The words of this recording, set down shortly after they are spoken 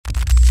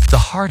The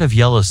heart of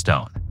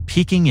Yellowstone,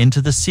 peeking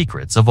into the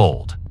secrets of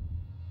old.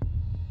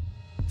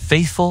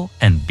 Faithful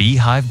and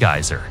Beehive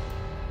Geyser.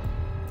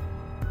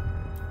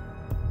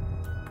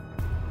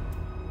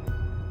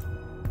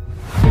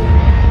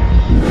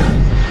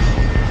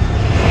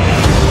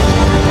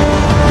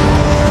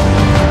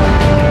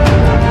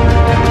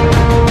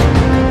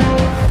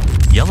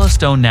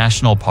 Yellowstone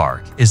National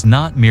Park is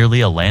not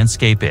merely a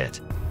landscape, it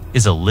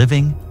is a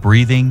living,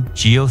 breathing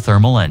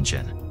geothermal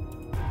engine.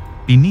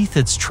 Beneath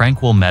its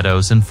tranquil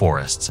meadows and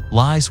forests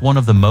lies one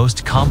of the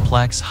most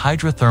complex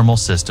hydrothermal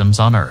systems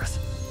on Earth,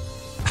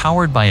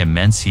 powered by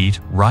immense heat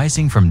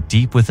rising from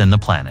deep within the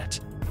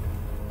planet.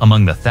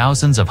 Among the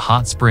thousands of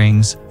hot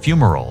springs,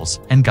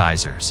 fumaroles, and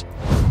geysers,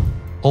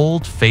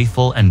 Old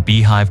Faithful and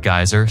Beehive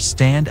Geyser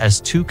stand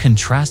as two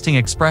contrasting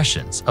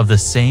expressions of the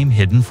same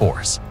hidden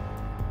force.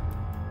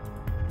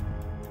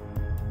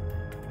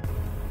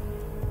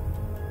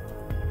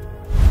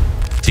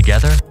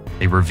 Together,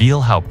 they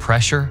reveal how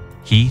pressure,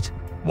 heat,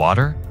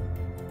 water,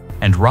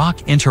 and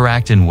rock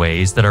interact in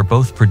ways that are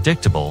both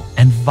predictable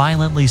and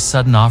violently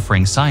sudden,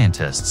 offering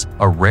scientists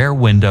a rare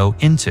window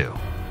into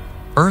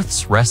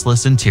Earth's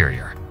restless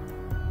interior.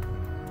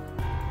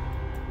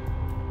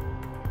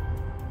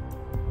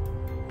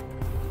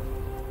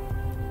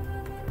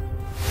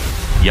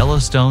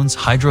 Yellowstone's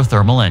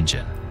hydrothermal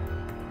engine,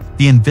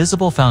 the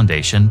invisible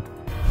foundation.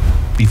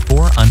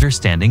 Before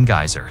understanding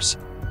geysers,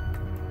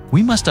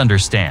 we must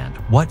understand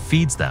what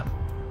feeds them.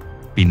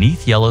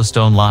 Beneath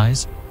Yellowstone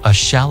lies a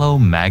shallow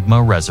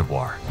magma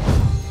reservoir,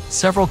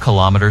 several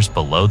kilometers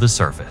below the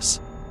surface.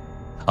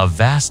 A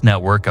vast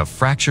network of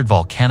fractured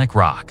volcanic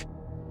rock,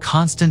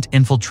 constant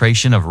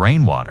infiltration of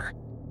rainwater,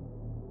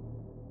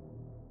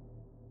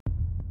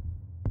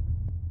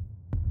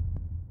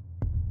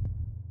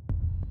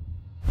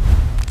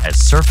 as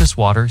surface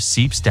water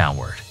seeps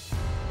downward,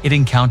 it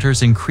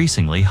encounters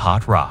increasingly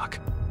hot rock.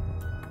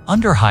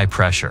 Under high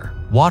pressure,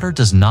 water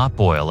does not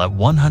boil at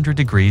 100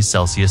 degrees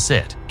Celsius.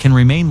 It can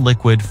remain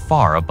liquid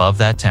far above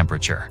that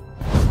temperature.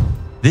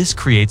 This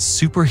creates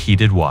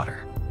superheated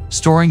water,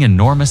 storing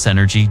enormous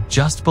energy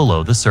just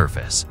below the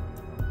surface.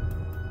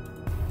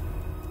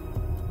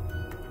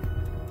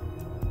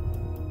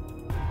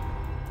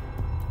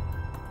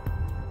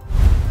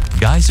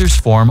 Geysers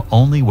form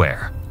only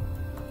where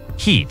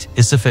heat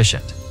is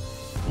sufficient,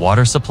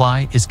 water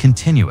supply is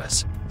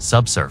continuous,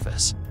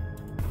 subsurface.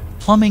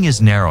 Plumbing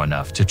is narrow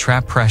enough to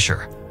trap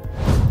pressure.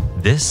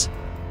 This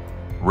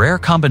rare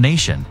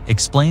combination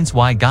explains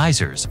why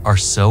geysers are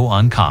so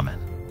uncommon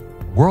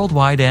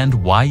worldwide and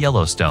why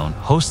Yellowstone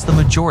hosts the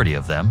majority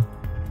of them.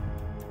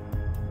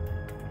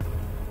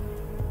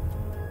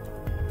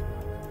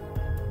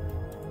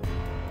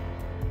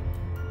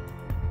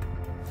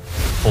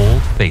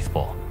 Old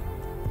Faithful,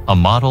 a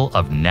model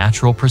of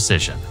natural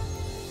precision.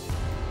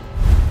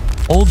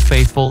 Old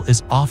Faithful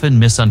is often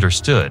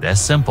misunderstood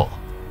as simple.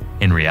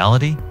 In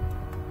reality,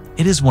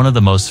 it is one of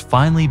the most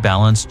finely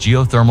balanced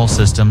geothermal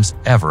systems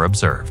ever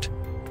observed.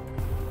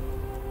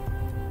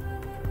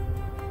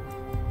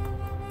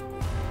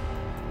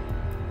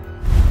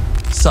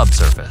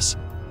 Subsurface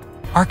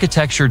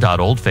architecture.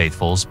 Old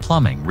Faithful's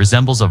plumbing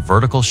resembles a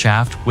vertical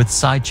shaft with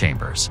side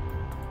chambers.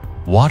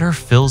 Water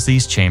fills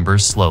these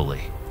chambers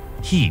slowly.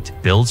 Heat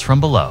builds from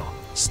below.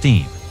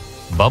 Steam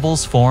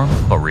bubbles form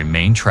but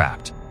remain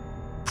trapped.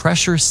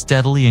 Pressure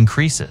steadily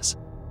increases.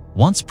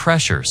 Once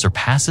pressure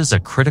surpasses a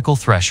critical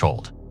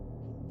threshold,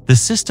 the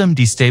system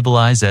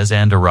destabilizes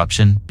and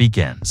eruption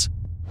begins.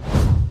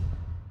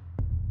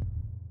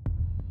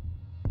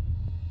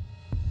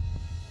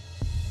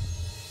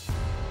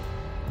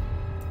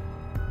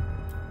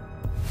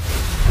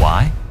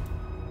 Why?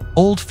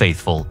 Old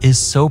Faithful is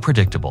so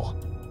predictable.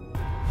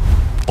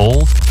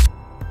 Old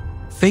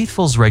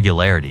Faithful's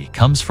regularity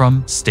comes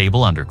from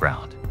stable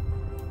underground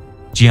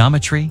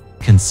geometry,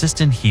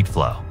 consistent heat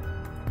flow,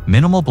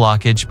 minimal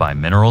blockage by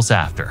minerals.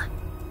 After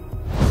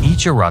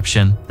each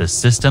eruption, the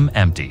system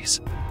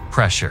empties.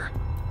 Pressure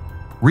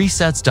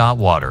resets.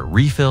 Water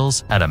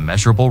refills at a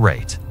measurable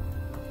rate.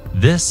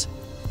 This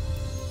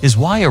is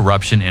why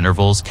eruption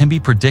intervals can be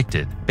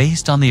predicted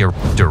based on the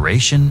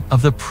duration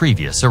of the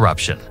previous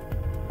eruption.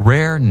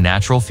 Rare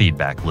natural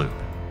feedback loop.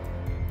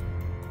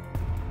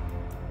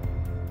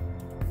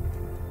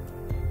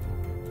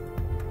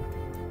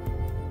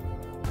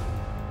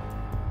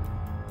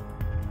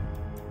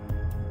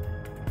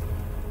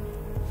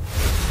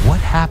 What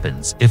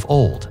happens if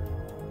Old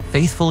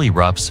Faithful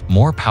erupts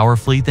more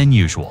powerfully than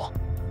usual?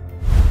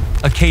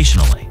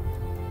 Occasionally,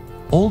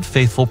 Old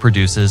Faithful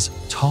produces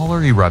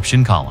taller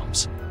eruption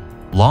columns,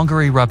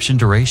 longer eruption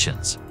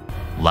durations,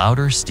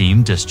 louder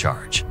steam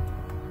discharge.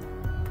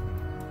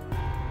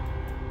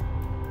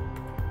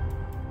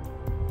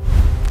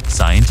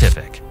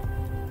 Scientific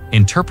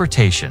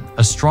interpretation.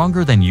 A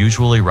stronger than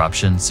usual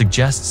eruption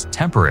suggests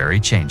temporary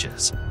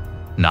changes,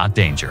 not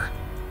danger.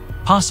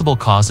 Possible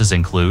causes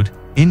include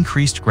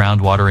increased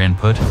groundwater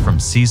input from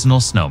seasonal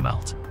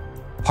snowmelt,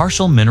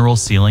 partial mineral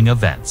sealing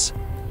events,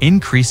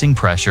 increasing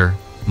pressure,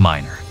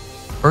 minor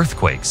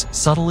earthquakes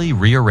subtly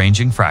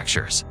rearranging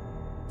fractures,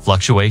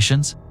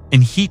 fluctuations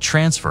in heat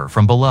transfer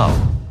from below.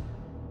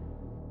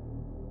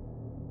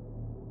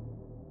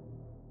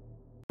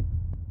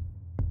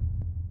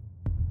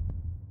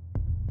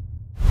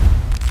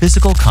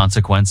 Physical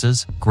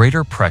consequences: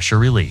 greater pressure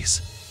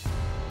release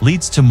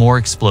leads to more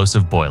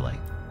explosive boiling.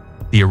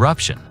 The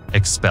eruption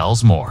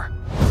expels more.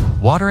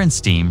 Water and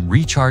steam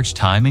recharge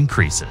time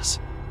increases,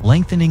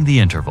 lengthening the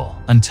interval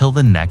until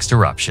the next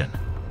eruption.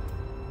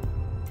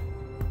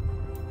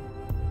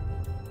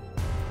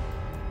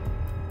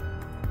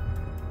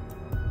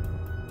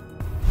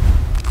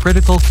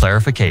 Critical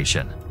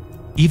clarification: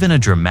 even a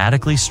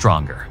dramatically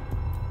stronger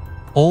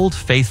Old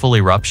Faithful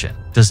eruption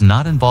does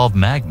not involve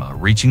magma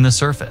reaching the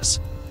surface,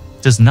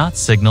 does not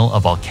signal a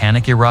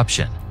volcanic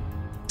eruption,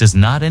 does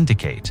not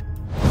indicate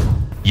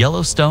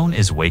Yellowstone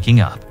is waking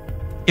up.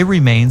 It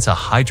remains a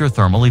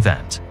hydrothermal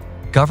event,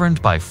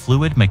 governed by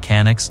fluid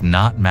mechanics,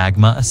 not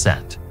magma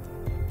ascent.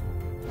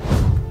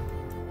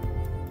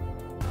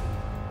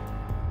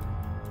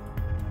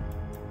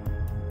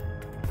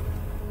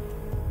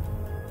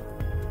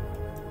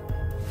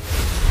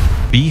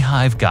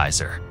 Beehive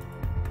Geyser,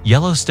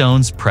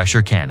 Yellowstone's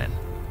pressure cannon.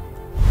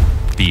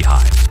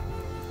 Beehive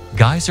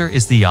Geyser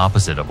is the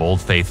opposite of Old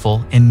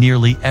Faithful in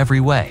nearly every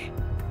way.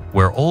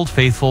 Where Old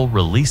Faithful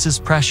releases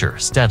pressure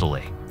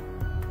steadily,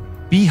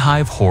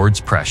 Beehive hoards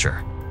pressure.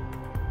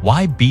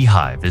 Why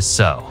Beehive is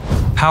so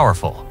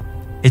powerful?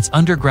 Its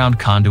underground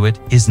conduit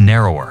is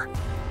narrower.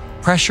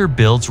 Pressure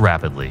builds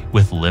rapidly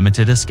with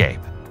limited escape.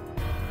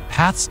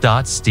 Paths.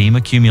 Steam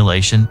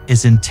accumulation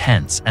is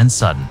intense and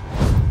sudden.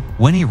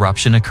 When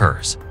eruption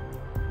occurs,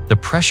 the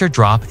pressure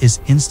drop is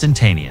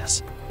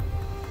instantaneous.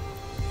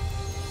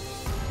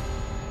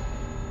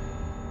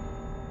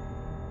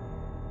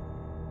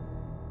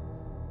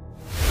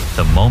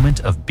 The moment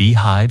of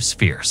Beehive's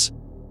fierce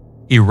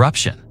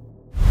eruption.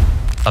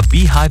 A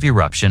beehive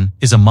eruption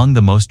is among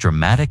the most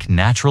dramatic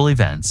natural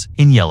events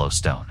in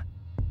Yellowstone.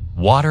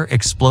 Water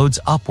explodes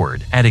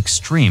upward at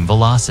extreme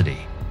velocity.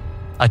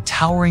 A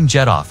towering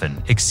jet,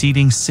 often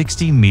exceeding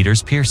 60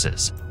 meters,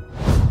 pierces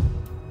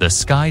the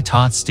sky.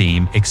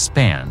 Steam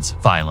expands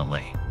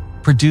violently,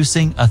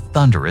 producing a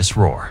thunderous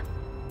roar.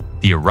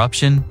 The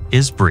eruption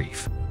is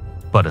brief,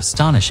 but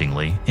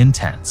astonishingly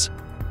intense.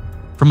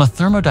 From a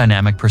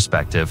thermodynamic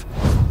perspective,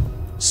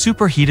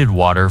 superheated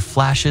water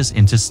flashes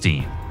into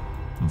steam.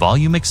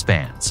 Volume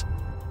expands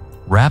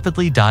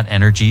rapidly.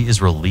 Energy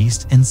is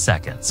released in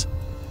seconds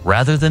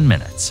rather than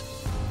minutes.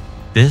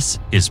 This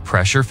is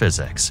pressure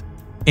physics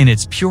in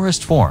its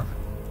purest form.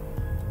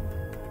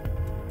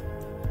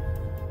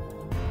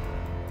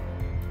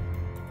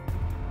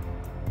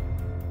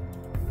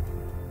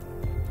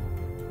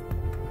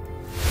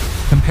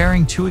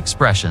 Comparing two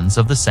expressions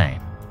of the same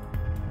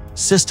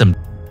system: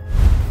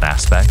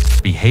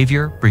 aspect,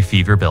 behavior,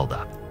 behavior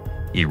buildup,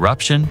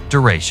 eruption,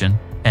 duration,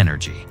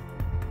 energy,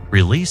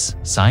 release,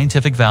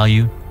 scientific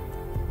value.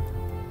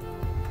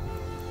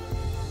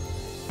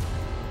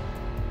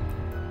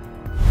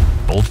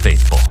 Old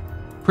Faithful: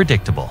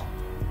 predictable,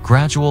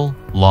 gradual,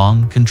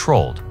 long,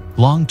 controlled,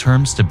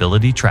 long-term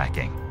stability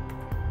tracking.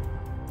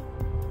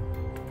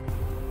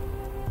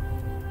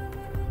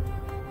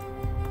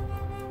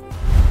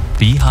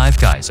 Beehive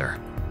Geyser: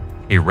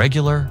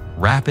 irregular,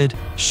 rapid,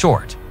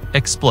 short,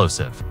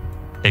 explosive.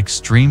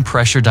 Extreme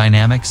pressure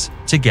dynamics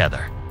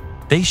together.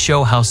 They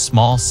show how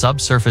small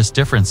subsurface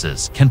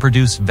differences can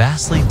produce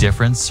vastly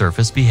different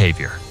surface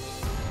behavior.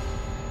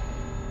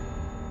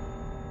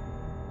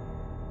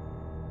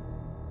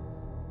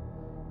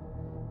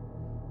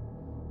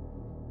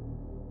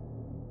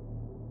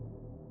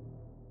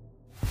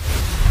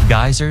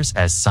 Geysers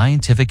as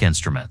scientific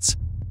instruments.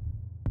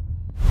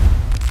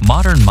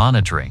 Modern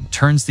monitoring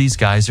turns these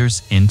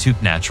geysers into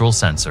natural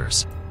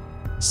sensors.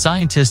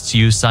 Scientists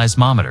use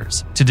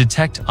seismometers to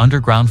detect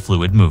underground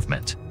fluid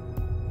movement,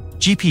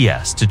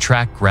 GPS to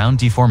track ground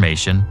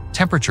deformation,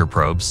 temperature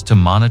probes to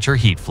monitor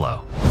heat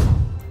flow,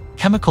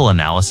 chemical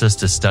analysis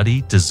to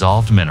study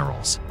dissolved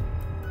minerals.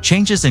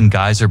 Changes in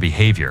geyser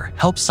behavior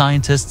help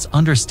scientists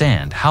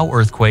understand how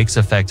earthquakes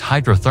affect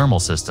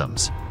hydrothermal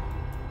systems,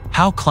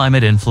 how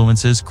climate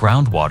influences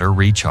groundwater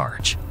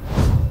recharge,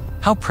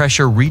 how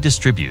pressure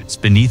redistributes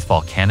beneath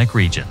volcanic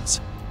regions.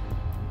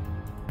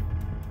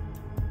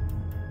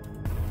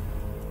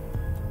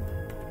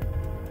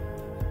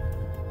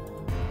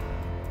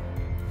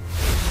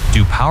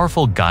 Do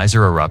powerful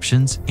geyser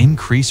eruptions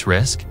increase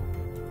risk?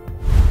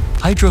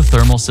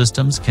 Hydrothermal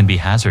systems can be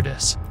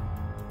hazardous,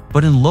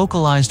 but in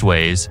localized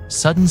ways,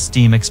 sudden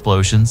steam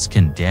explosions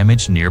can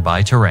damage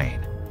nearby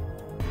terrain.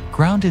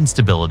 Ground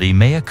instability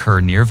may occur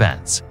near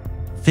vents.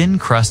 Thin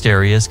crust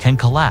areas can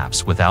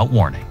collapse without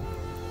warning.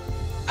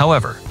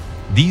 However,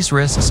 these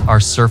risks are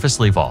surface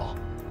level.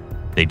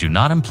 They do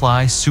not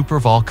imply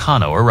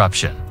supervolcano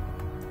eruption.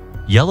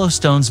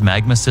 Yellowstone's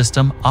magma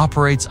system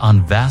operates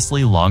on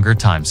vastly longer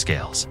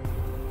timescales.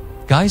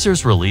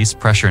 Geysers release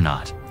pressure,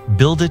 not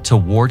build it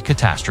toward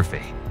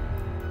catastrophe.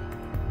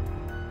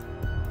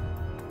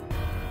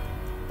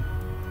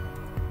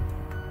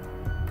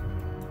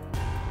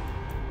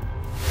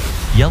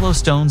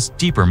 Yellowstone's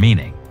deeper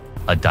meaning: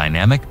 a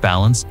dynamic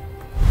balance.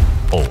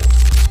 Old,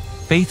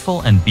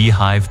 Faithful and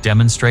Beehive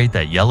demonstrate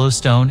that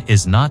Yellowstone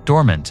is not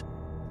dormant,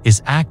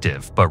 is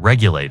active but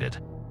regulated.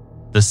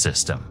 The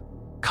system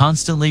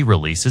constantly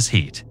releases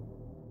heat,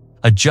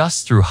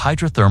 adjusts through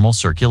hydrothermal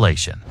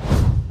circulation,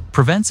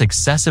 prevents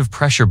excessive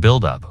pressure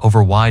buildup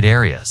over wide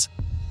areas.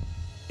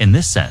 In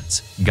this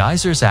sense,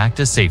 geysers act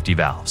as safety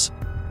valves,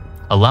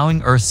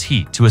 allowing Earth's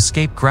heat to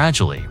escape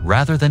gradually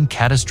rather than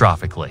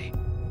catastrophically.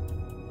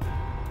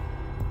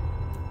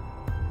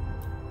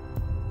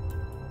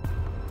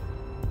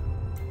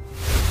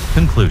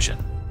 Conclusion: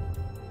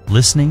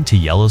 listening to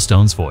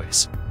Yellowstone's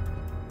voice.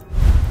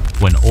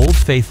 When Old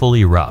Faithful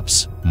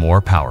erupts more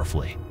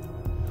powerfully,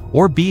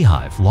 or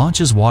Beehive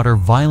launches water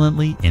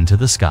violently into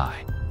the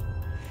sky,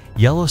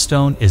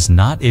 Yellowstone is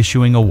not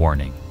issuing a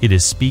warning, it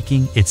is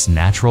speaking its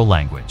natural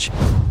language.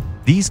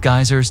 These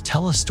geysers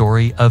tell a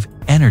story of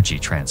energy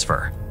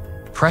transfer,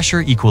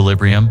 pressure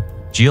equilibrium,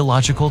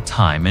 geological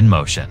time in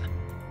motion.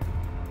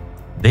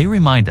 They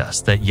remind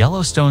us that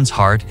Yellowstone's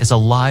heart is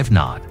alive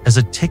not as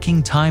a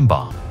ticking time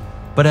bomb,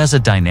 but as a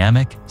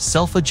dynamic,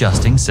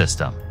 self-adjusting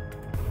system.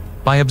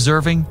 By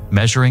observing,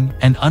 measuring,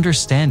 and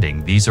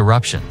understanding these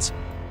eruptions,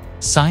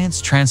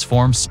 science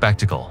transforms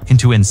spectacle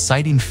into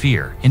inciting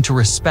fear into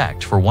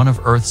respect for one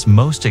of Earth's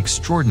most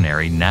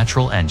extraordinary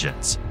natural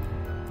engines.